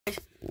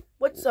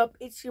What's up?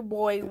 It's your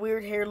boy,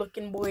 weird hair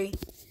looking boy.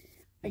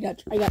 I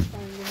got fine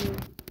here.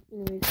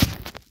 Anyways,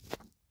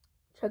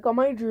 check out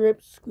my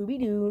drip, Scooby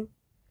Doo.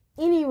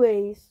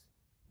 Anyways,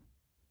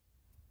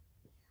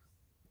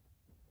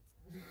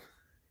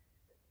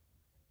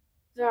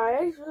 sorry,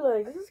 I just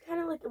realized this is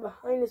kind of like a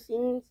behind the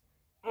scenes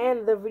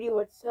and the video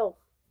itself.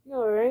 You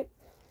know, right?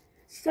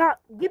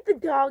 Stop! Get the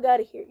dog out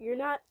of here. You're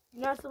not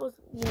supposed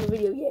to be in the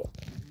video yet.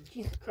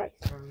 Jesus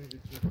Christ!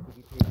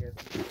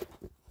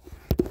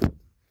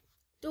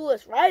 Do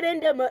us right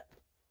into my.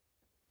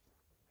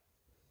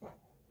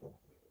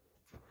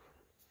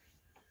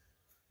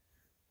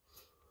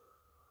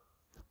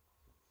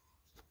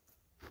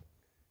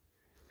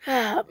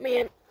 Ah,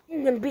 man.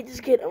 I'm gonna beat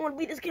this kid. I'm gonna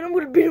beat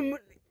him.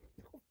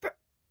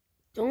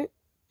 Don't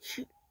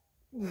shoot.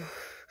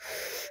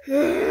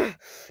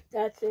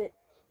 That's it.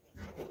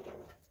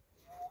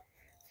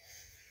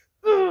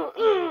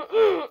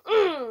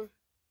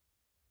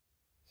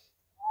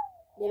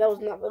 Yeah, that was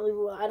not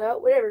believable. I know.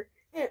 Whatever.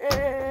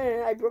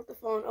 I broke the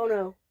phone. Oh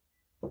no.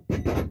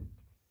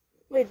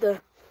 Wait.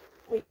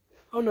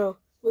 Oh no.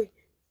 Wait.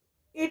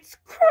 It's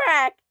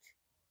cracked.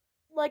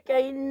 Like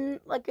I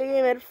am at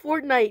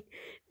Fortnite.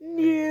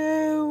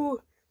 No.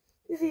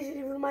 This isn't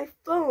even my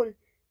phone.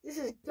 This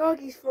is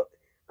Doggy's phone.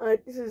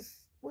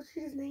 What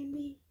should his name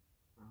be?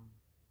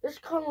 Let's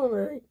call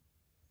him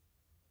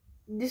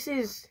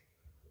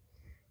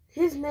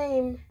his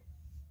name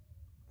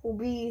will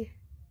be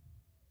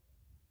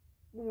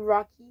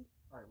Rocky.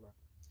 Alright, Rocky.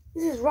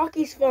 This is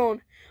Rocky's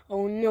phone.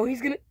 Oh no,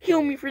 he's gonna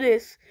kill me for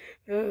this.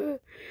 We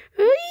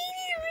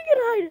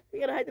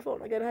gotta hide the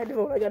phone. I gotta hide the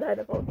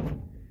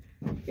phone.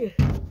 Yeah.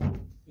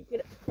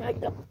 I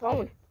got the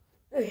phone.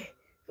 Okay.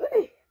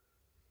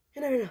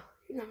 You never know.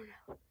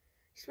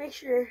 Just make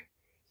sure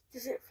he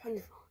doesn't find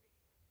the phone.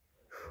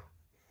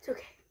 It's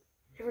okay.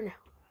 Never know.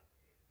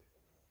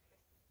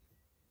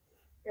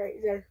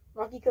 Alright, there.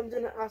 Rocky comes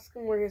in and asks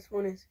him where his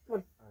phone is. Come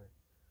on.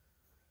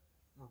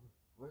 Alright.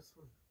 Where's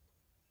the phone?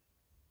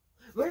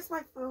 Where's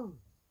my phone?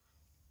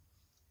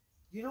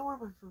 You know where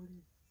my phone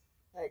is?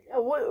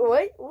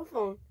 What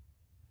phone?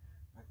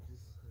 I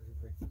just put it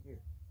right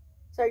here.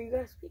 Sorry, you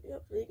gotta speak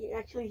up so they can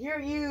actually hear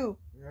you.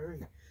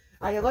 Right.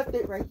 I left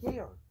it right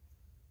here.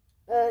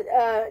 No,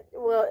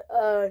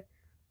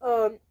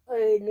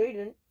 you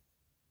didn't.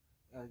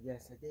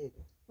 Yes, I did.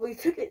 Well, you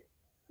took it.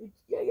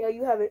 Yeah,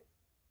 you have it.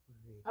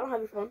 I don't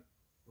have your phone.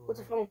 What's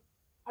a phone?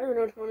 I don't even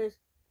know what a phone is.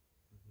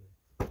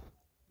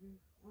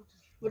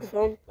 What's a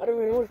phone? I don't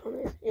even know what a phone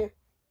is. Yeah.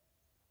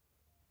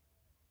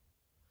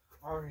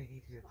 Alright,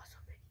 dude.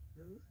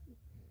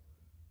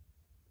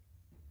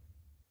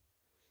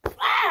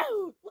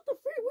 Wow! What the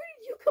frick? Where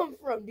did you come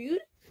from,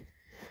 dude?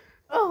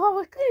 Oh, I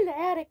was cleaning the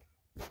attic.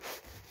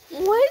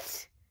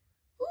 What?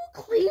 Who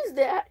cleans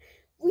that?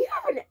 We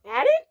have an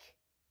attic?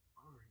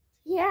 Alright.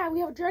 Yeah, we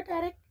have a drug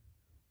attic.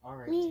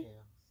 Alright, Me.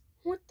 Tails.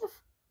 What the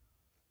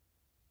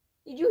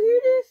Did you hear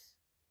this?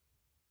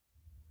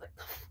 What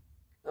the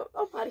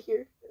I'm out of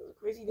here. It was a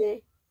crazy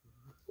day.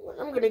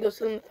 I'm gonna go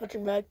sit in the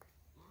punching bag.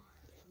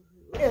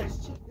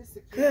 Let's check this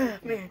again.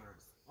 Man.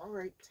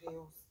 Alright,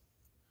 Tails.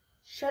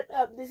 Shut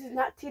up. This is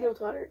not Tito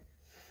Totter.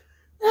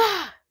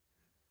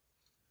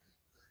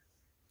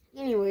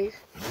 Anyways.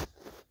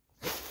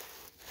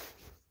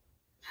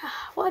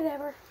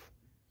 Whatever.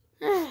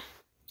 I'm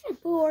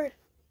bored.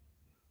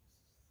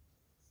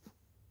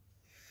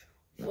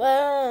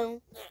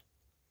 Well,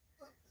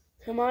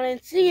 come on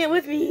and sing it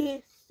with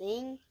me.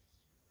 Sing.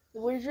 The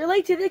words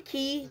relate to the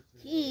key.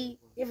 Key.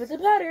 If it's a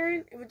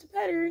pattern,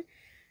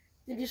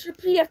 then just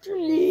repeat after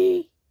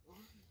me.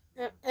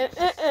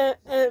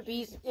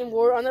 Peace and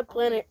war on the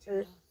planet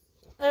Earth.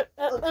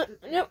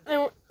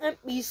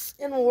 Peace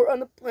and war on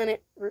the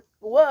planet Earth.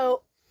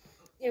 Whoa.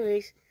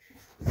 Anyways,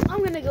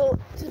 I'm gonna go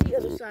to the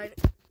other side.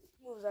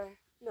 Move there.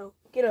 No,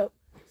 get up.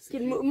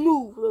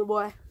 Move, little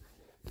boy.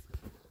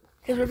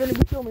 Because we're gonna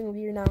be filming over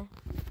here now.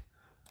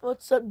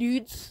 What's up,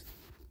 dudes?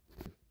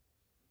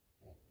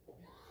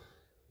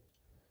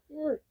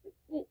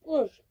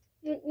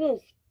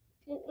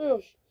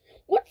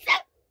 What's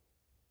up?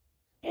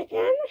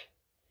 Bacon?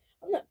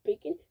 I'm not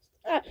bacon.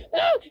 Oh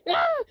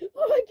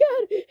my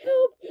god,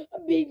 help!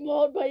 I'm being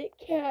mauled by a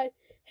cat.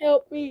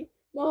 Help me,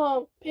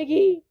 Mom,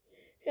 Piggy,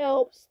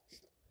 help.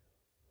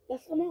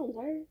 That's the mom's,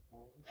 right?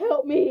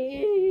 Help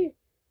me.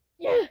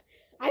 Yeah,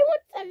 I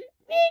want some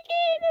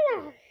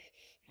bacon.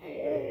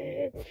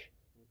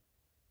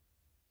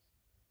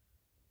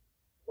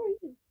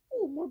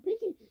 Oh, more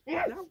bacon.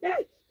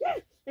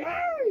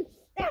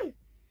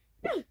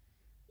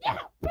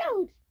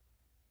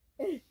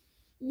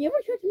 Never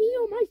touch me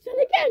or my son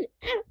again.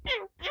 Ow,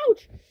 ow,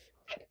 ouch.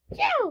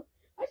 Ow.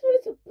 I just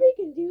wanted some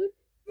bacon, dude.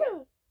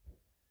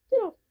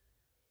 Get off.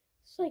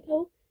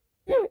 Psycho.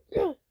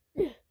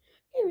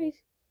 Anyways,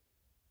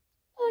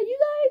 you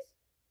guys,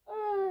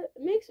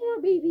 make some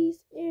more babies,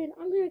 and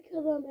I'm gonna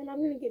kill them, and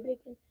I'm gonna get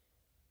bacon.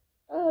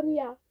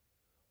 Yeah.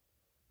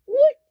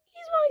 What?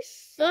 He's my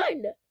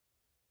son.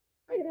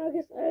 I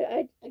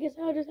guess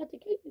I'll just have to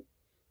kill you.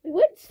 Wait,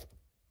 what?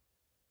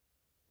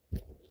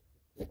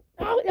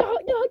 No, no,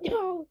 no,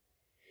 no.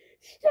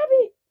 Stop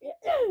it.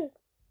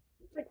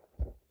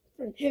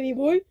 Friend heavy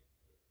boy.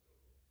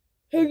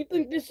 How you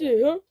think this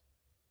is, huh?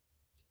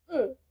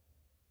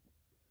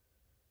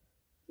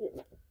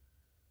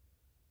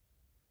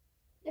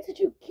 That's what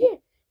you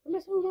get for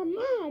messing with my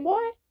mom,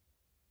 boy.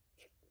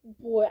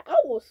 Boy, I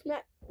will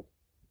smack.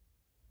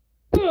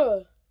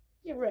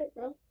 Get ready,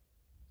 bro.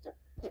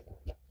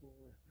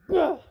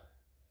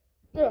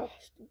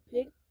 Stupid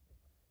pig.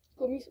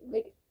 Put me some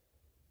bacon.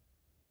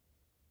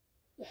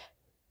 Yeah.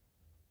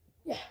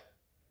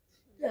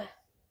 Yeah.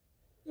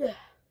 Yeah.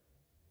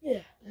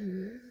 Yeah.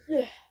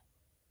 Yeah.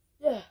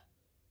 Yeah.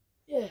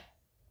 Yeah.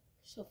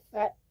 So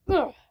fat.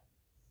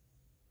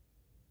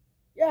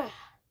 Yeah. Yeah.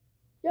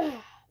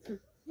 Yeah.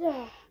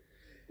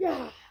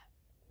 Yeah.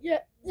 Yeah.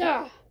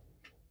 Yeah.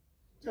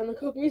 Time to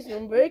cook me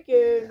some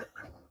bacon.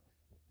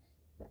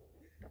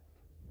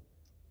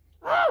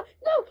 Ah!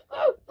 No!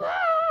 Oh! Ah!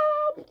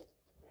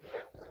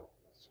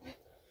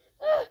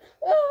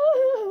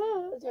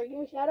 Sorry, give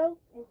me a shadow.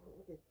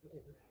 Okay.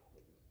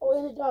 Oh,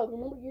 and the dog.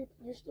 Remember,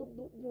 you're still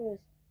doing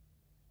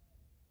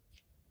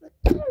this.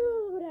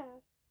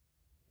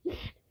 Man,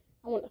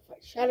 I want to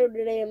fight Shadow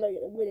today. I'm not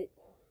gonna win it.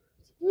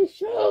 Give me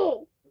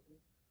Shadow.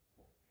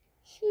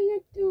 What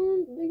you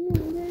doing, big